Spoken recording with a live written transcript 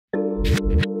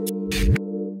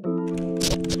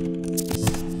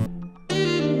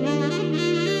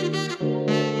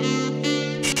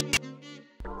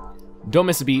Don't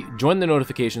miss a beat, join the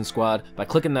notification squad by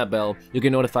clicking that bell. You'll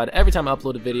get notified every time I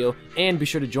upload a video, and be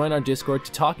sure to join our Discord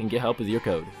to talk and get help with your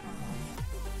code.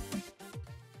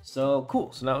 So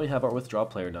cool, so now we have our withdraw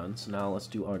player done. So now let's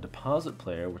do our deposit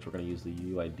player, which we're going to use the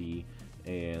UID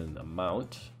and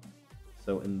amount.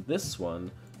 So in this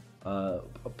one,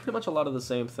 pretty much a lot of the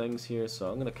same things here. So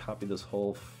I'm going to copy this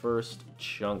whole first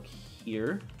chunk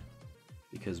here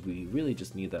because we really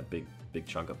just need that big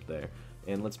chunk up there.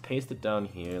 And let's paste it down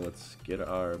here. Let's get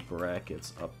our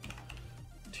brackets up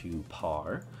to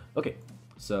par. Okay,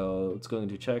 so it's going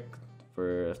to check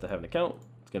for if they have an account.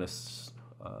 It's going to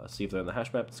see if they're in the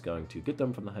hash map. It's going to get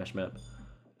them from the hash map.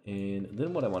 And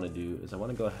then what I want to do is I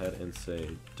want to go ahead and say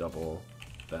double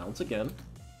balance again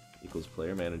equals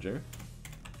player manager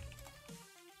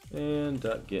and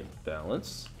dot get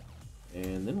balance.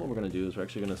 And then what we're going to do is we're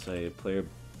actually going to say player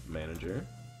manager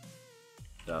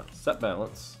dot set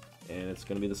balance, and it's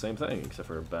going to be the same thing except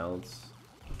for balance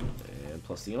and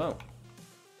plus the amount.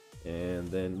 And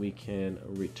then we can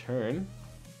return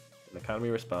an economy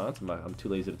response. I'm too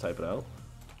lazy to type it out.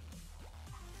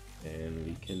 And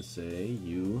we can say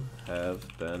you have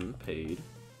been paid.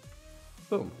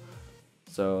 Boom.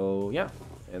 So yeah,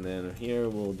 and then here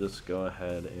we'll just go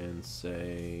ahead and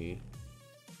say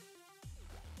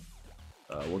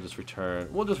we'll just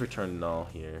return null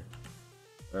here,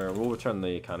 or we'll return the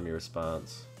economy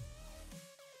response.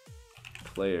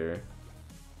 Player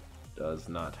does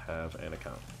not have an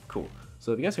account. Cool.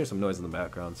 So if you guys hear some noise in the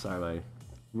background, sorry, my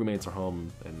roommates are home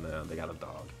and they got a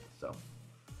dog. So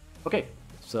okay.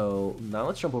 So now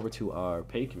let's jump over to our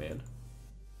pay command.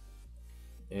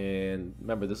 And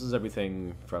remember, this is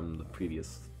everything from the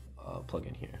previous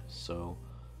plugin here. So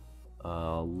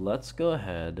let's go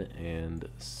ahead and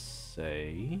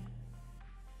say,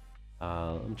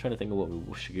 I'm trying to think of what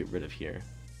we should get rid of here.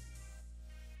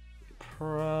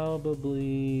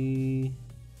 Probably,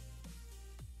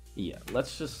 yeah,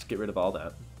 let's just get rid of all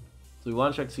that. So we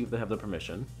want to check to see if they have the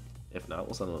permission. If not,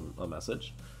 we'll send them a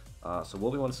message. So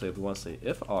what we want to say, we want to say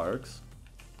if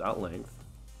args.length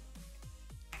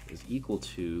is equal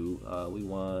to, we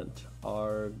want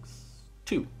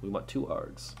args2. We want 2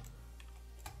 args.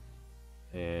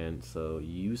 And so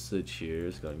usage here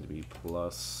is going to be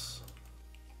plus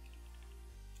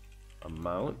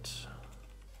amount.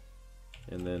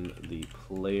 And then the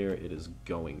player it is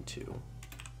going to.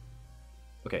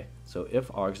 Okay, so if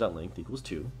args.length equals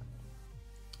 2.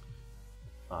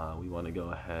 We want to go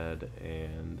ahead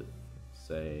and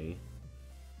say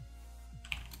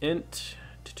int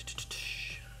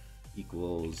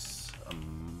equals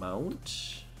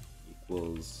amount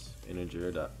equals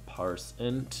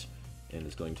integer.parseInt, and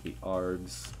it's going to be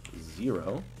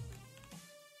args0.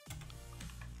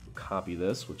 Copy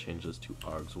this, we'll change this to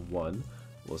args1.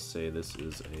 We'll say this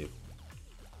is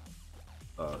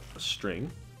a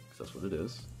string, because that's what it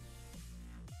is.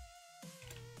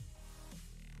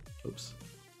 Oops.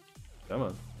 Come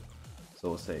on. So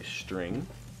we'll say string,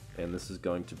 and this is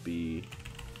going to be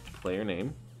player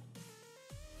name.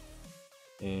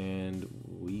 And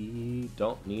we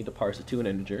don't need to parse it to an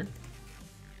integer.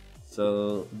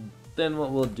 So then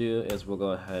what we'll do is we'll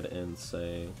go ahead and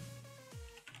say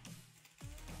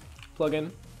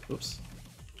plugin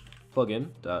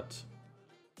dot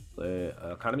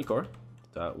economy core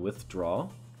dot withdraw,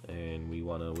 and we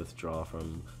want to withdraw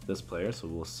from this player, so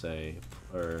we'll say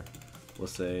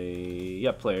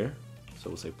player. So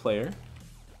we'll say player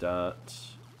dot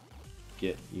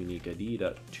get unique ID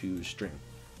dot to string,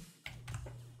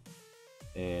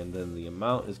 and then the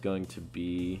amount is going to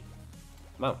be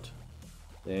amount.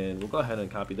 And we'll go ahead and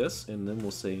copy this, and then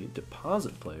we'll say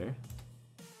deposit player.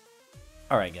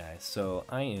 Alright guys, so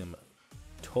I am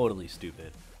totally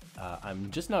stupid. I'm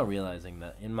just now realizing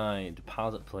that in my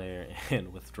deposit player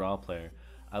and withdraw player,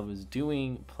 I was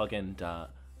doing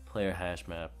plugin.player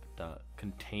hashmap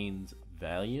contains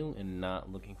value and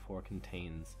not looking for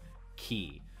contains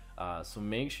key. So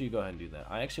make sure you go ahead and do that.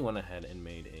 I actually went ahead and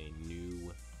made a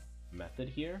new method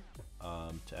here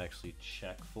to actually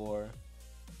check for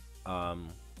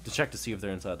to see if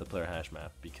they're inside the player hash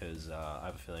map, because I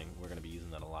have a feeling we're going to be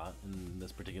using that a lot in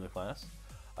this particular class.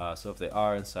 So if they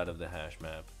are inside of the hash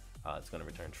map, it's going to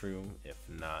return true. If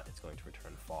not, it's going to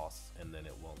return false, and then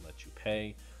it won't let you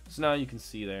pay. So now you can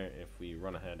see there, if we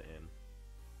run ahead and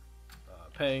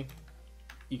pay,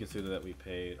 you can see that we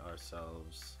paid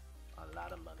ourselves a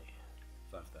lot of money,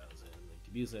 5,000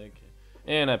 like music,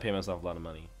 and I pay myself a lot of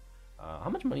money. How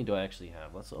much money do I actually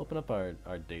have? Let's open up our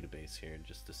database here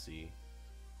just to see.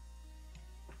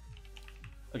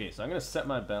 Okay, so I'm gonna set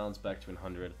my balance back to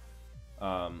 100.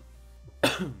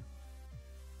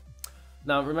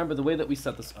 Now remember, the way that we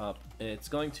set this up, it's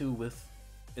going to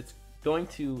going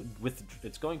to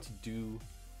do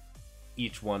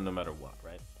each one no matter what,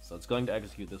 right? So it's going to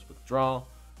execute this withdrawal,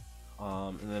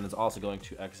 and then it's also going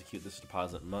to execute this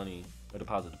deposit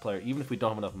to player, even if we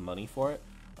don't have enough money for it,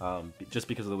 just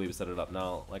because of the way we set it up.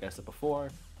 Now, like I said before,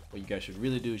 what you guys should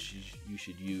really do is you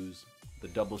should use the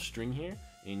double string here,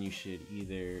 and you should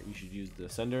use the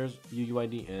sender's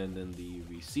UUID and then the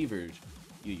receiver's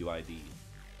UUID.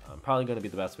 Probably going to be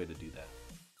the best way to do that.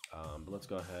 But let's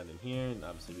go ahead in here, and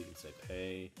obviously we can say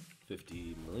pay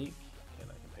 50 Malik, and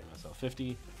I can pay myself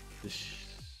 50.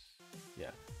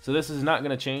 Yeah. So this is not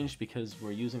going to change because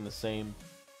we're using the same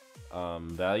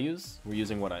values. We're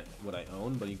using what I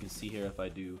own, but you can see here if I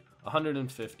do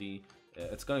 150,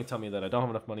 it's going to tell me that I don't have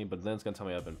enough money, but then it's going to tell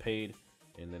me I've been paid.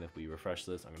 And then if we refresh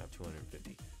this, I'm going to have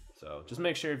 250. So just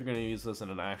make sure if you're going to use this in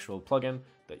an actual plugin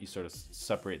that you sort of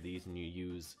separate these and you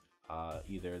use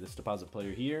either this deposit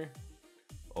player here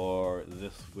or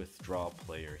this withdraw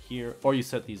player here, or you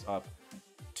set these up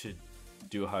to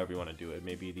do however you want to do it.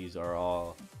 Maybe these are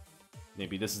all,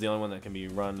 maybe this is the only one that can be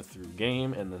run through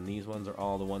game, and then these ones are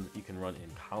all the ones that you can run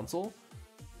in console.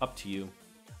 Up to you.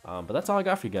 But that's all I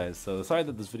got for you guys. So sorry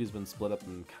that this video's been split up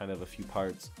in kind of a few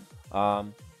parts.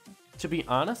 To be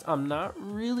honest, I'm not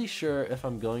really sure if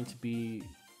I'm going to be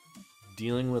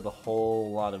dealing with a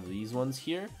whole lot of these ones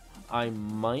here. I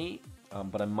might,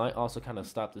 but I might also kind of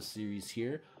stop the series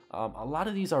here. A lot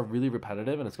of these are really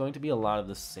repetitive, and it's going to be a lot of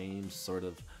the same sort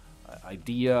of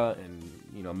idea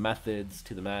and methods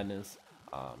to the madness.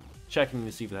 Checking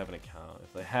to see if they have an account.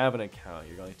 If they have an account,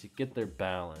 you're going to get their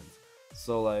balance.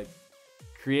 So like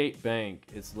create bank,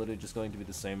 it's literally just going to be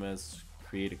the same as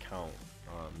create account.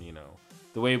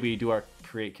 The way we do our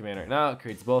create command right now, it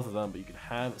creates both of them, but you can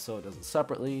have it so it does it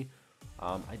separately.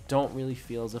 I don't really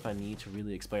feel as if I need to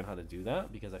really explain how to do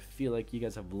that, because I feel like you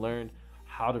guys have learned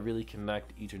how to really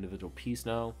connect each individual piece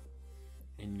now,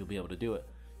 and you'll be able to do it.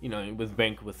 With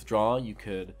bank withdrawal, you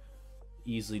could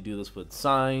easily do this with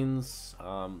signs.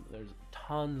 There's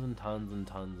tons and tons and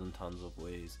tons and tons of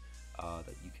ways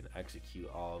that you can execute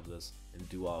all of this and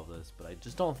do all of this, but I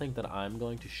just don't think that I'm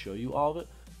going to show you all of it,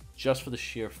 just for the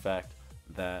sheer fact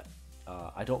that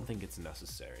I don't think it's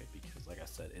necessary, because like I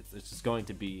said, it's just going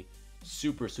to be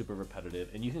super repetitive.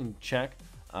 And you can check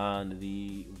on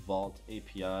the Vault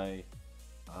API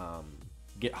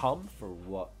GitHub for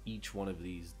what each one of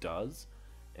these does,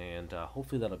 and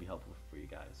hopefully that'll be helpful for you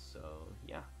guys. So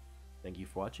yeah, thank you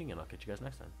for watching, and I'll catch you guys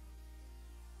next time.